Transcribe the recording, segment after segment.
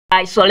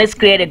Alright, so let's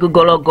create a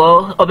Google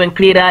logo. Open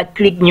Krita,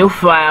 click new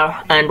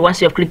file, and once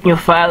you have clicked new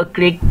file,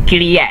 click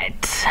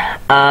create.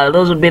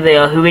 Those will be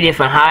the width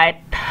and height.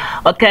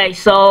 Okay,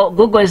 so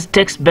Google is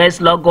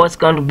text-based logo. It's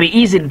going to be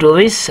easy to do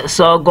this.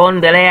 So go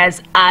on the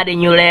layers, add a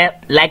new layer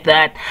like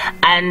that,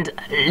 and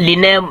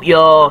rename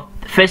your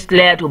first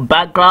layer to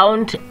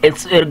background.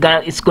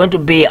 It's going to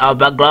be our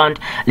background.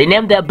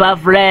 Rename the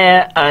above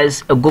layer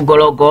as a Google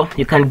logo.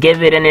 You can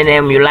give it any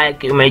name you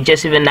like. You may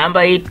just even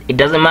number it. It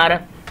doesn't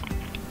matter.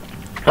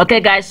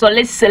 Okay guys, so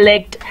let's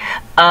select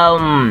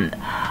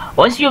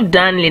once you've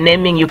done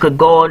renaming, you could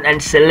go on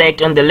and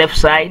select on the left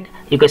side.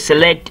 You could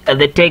select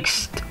the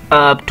text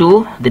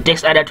tool, the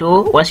text editor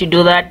tool. Once you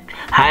do that,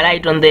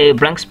 highlight on the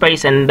blank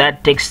space and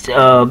that text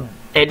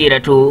editor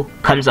tool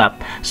comes up.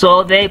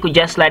 So there you could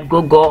just like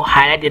Google,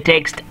 highlight the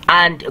text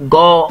and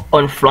go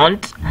on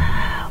front.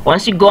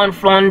 Once you go on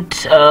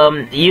front,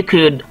 you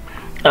could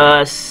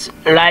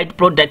write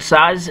product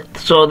size.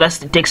 So that's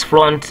the text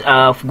front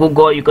of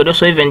Google. You could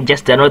also even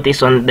just download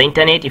this on the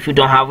internet if you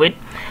don't have it.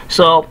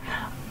 So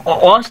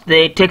once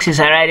the text is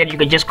highlighted, you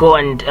could just go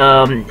and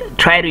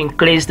try to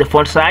increase the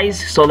font size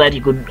so that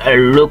you could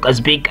look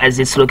as big as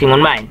it's looking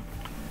on mine.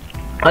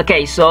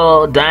 Okay,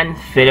 so done.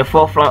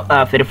 34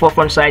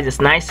 font size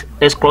is nice.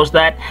 Let's close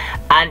that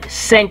and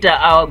center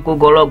our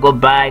Google logo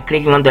by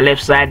clicking on the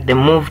left side, the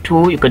move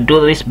tool. You could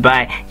do this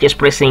by just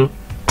pressing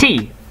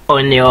T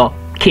on your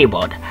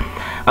keyboard.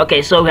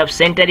 Okay, so we have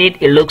centered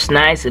it. It looks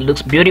nice, it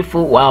looks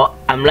beautiful. Wow,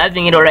 I'm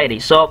loving it already.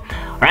 So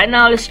right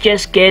now let's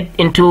just get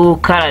into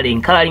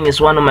coloring. Coloring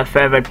is one of my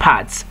favorite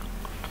parts.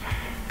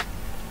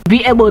 To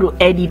be able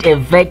to edit a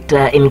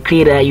vector in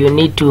Krita, you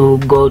need to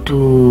go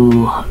to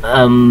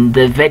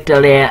the vector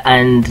layer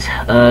and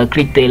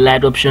click the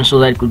light option so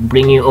that it could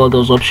bring you all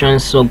those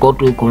options. So go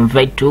to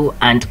convert to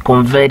and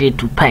convert it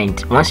to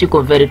paint. Once you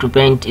convert it to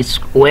paint, it's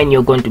when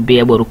you're going to be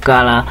able to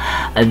color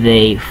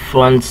the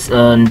fonts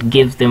and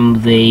give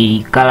them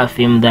the color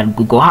theme that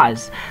Google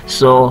has.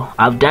 So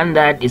I've done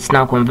that. It's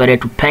now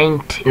converted to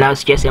paint. Now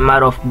it's just a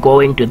matter of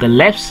going to the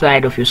left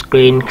side of your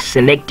screen,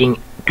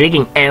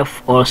 clicking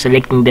F or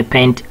selecting the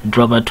paint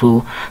dropper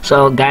tool.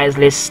 So guys,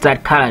 let's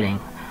start coloring.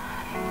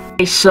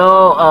 Okay,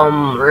 so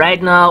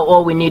right now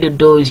all we need to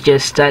do is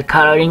just start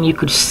coloring. You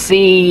could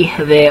see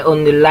there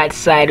on the right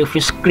side of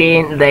your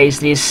screen there is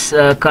this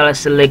color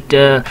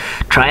selector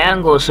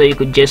triangle, so you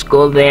could just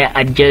go there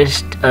and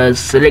just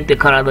select the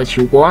color that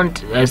you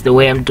want, as the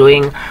way I'm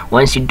doing.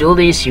 Once you do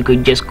this, you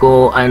could just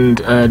go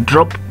and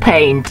drop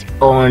paint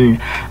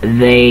on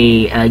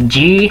the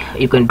G.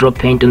 You can drop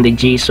paint on the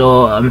G,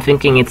 so I'm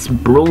thinking it's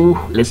blue.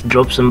 Let's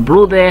drop some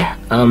blue there.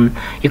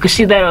 You can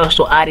see that I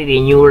also added a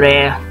new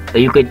layer.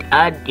 You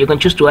can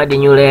choose to add a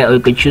new layer, or you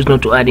could choose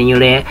not to add a new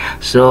layer.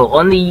 So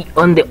on the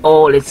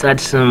O, let's add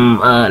some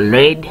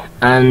red,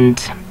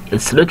 and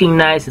it's looking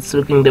nice. It's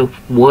looking the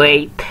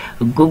way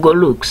Google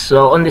looks.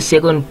 So on the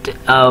second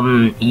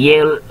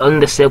yellow, on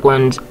the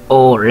second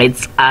O,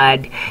 let's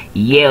add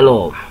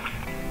yellow,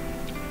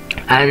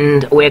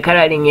 and we're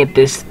coloring it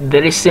this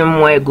very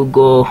same way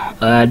Google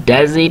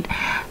does it.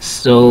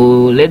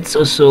 So let's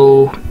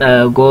also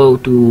go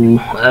to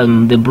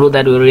the blue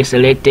that we already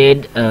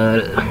selected.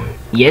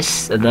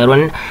 Yes, that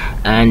one,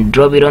 and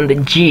drop it on the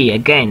G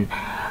again.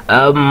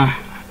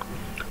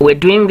 We're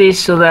doing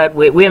this so that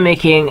we're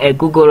making a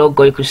Google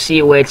logo. You could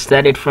see where it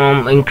started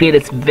from. In Krita,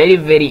 it's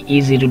very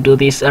easy to do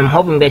this. I'm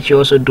hoping that you're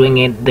also doing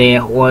it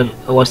there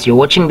whilst you're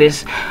watching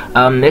this.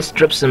 Let's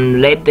drop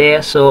some lead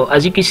there. So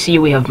as you can see,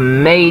 we have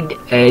made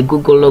a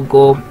Google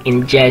logo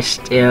in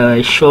just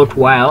a short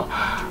while.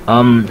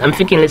 I'm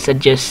thinking let's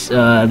adjust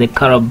the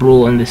color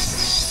blue on the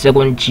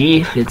second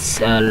G. Let's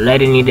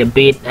lighten it a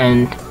bit,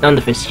 and on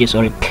the first G,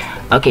 sorry.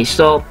 Okay,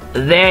 so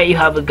there you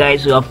have it,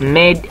 guys. We have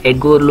made a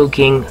good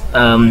looking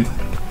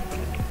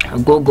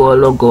Google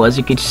logo. As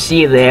you can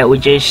see there, we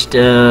just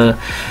used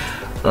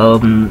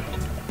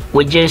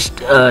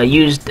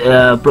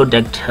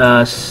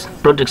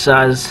product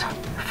size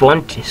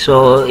font,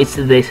 so it's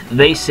the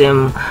very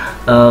same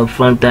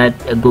font that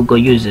Google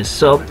uses.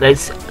 So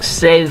let's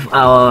save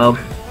our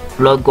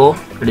logo.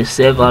 Let's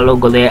save our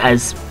logo there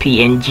as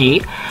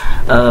PNG.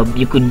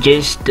 You could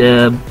just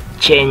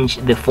change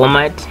the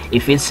format.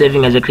 If it's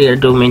saving as a Krita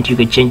document, you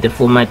could change the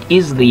format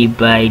easily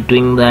by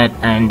doing that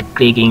and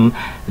clicking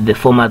the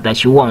format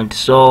that you want.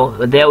 So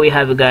there we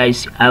have it,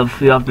 guys.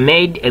 We have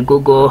made a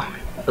good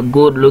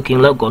looking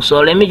logo. So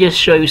let me just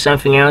show you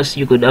something else.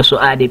 You could also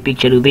add a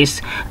picture to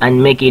this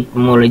and make it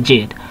more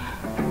legit.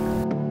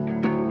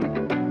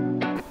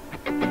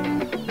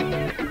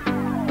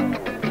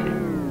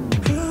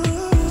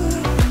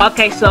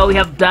 Okay, so we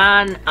have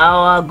done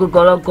our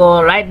Google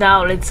logo. Right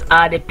now let's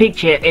add a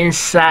picture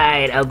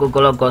inside our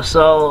Google logo.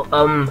 So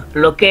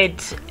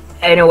locate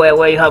anywhere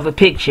where you have a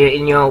picture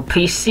in your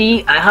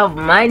PC. I have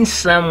mine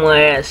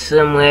somewhere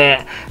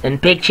in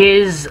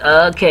pictures.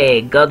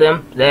 Okay, got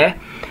them there.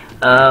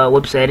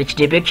 Website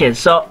HD pictures.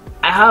 So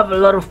I have a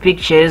lot of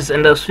pictures,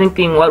 and I was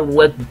thinking what would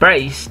work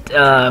best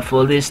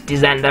for this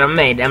design that I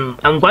made.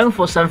 I'm going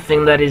for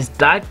something that is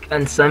dark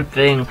and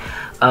something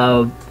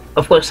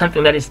of course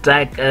something that is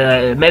dark,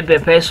 maybe a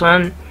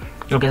person.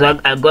 Okay, so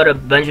I got a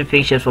bunch of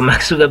pictures from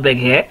Mark Zuckerberg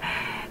here.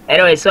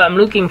 Anyway, so I'm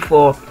looking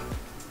for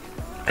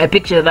a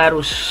picture that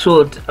will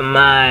suit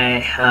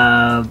my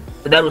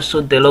that will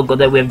suit the logo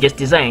that we have just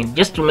designed,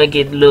 just to make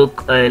it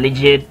look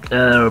legit,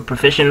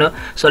 professional.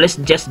 So let's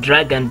just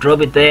drag and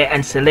drop it there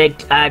and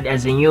select add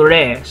as a new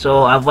layer.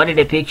 So I've added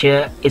a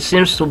picture. It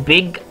seems too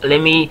big.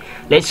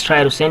 Let's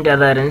try to center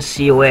that and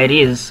see where it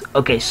is.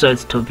 Okay, so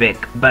it's too big,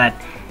 but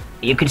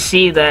you could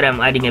see that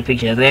I'm adding a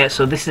picture there.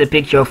 So this is a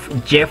picture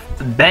of Jeff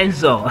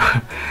Bezos,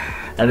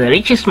 the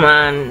richest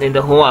man in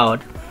the whole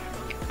world.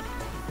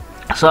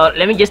 So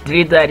let me just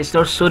delete that. It's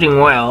not suiting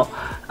well.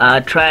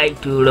 Try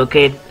to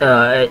locate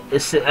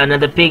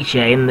another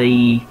picture in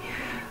the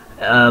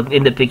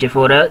picture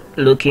folder.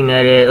 Looking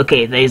at it,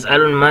 okay, there is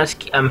Elon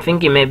Musk. I'm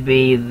thinking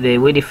maybe the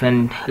width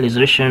and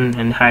resolution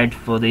and height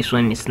for this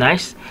one is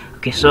nice.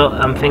 Okay, so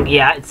I'm thinking,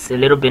 yeah, it's a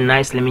little bit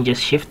nice. Let me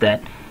just shift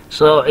that.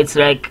 So it's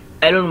like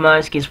Elon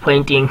Musk is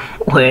pointing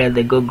where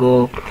the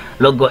Google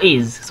logo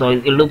is, so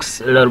it looks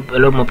a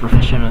lot more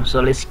professional. So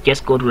let's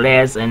just go to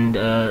layers and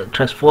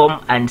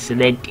transform and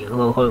select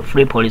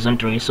flip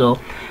horizontally. So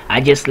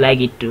I just like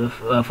it to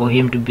for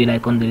him to be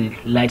like on the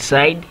right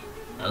side.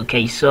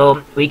 Okay,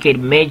 so we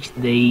can merge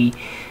the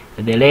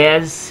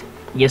layers.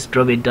 Just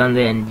drop it down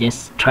there and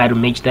just try to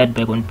merge that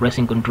back on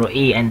pressing Ctrl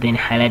E and then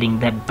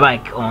highlighting that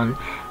back on.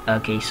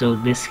 Okay, so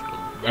this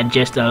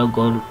adjust our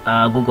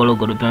Google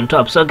logo to be on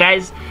top. So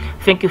guys,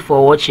 thank you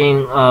for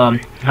watching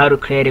how to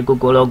create a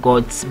Google logo.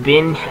 It's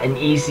been an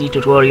easy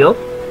tutorial.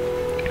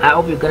 I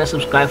hope you're gonna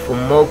subscribe for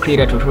more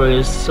Krita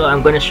tutorials. So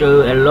I'm gonna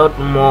show you a lot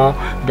more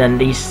than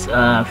this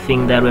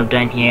thing that we've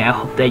done here. I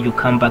hope that you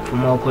come back for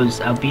more, because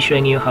I'll be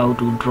showing you how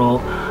to draw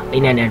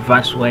in an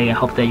advanced way. I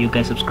hope that you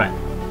guys subscribe.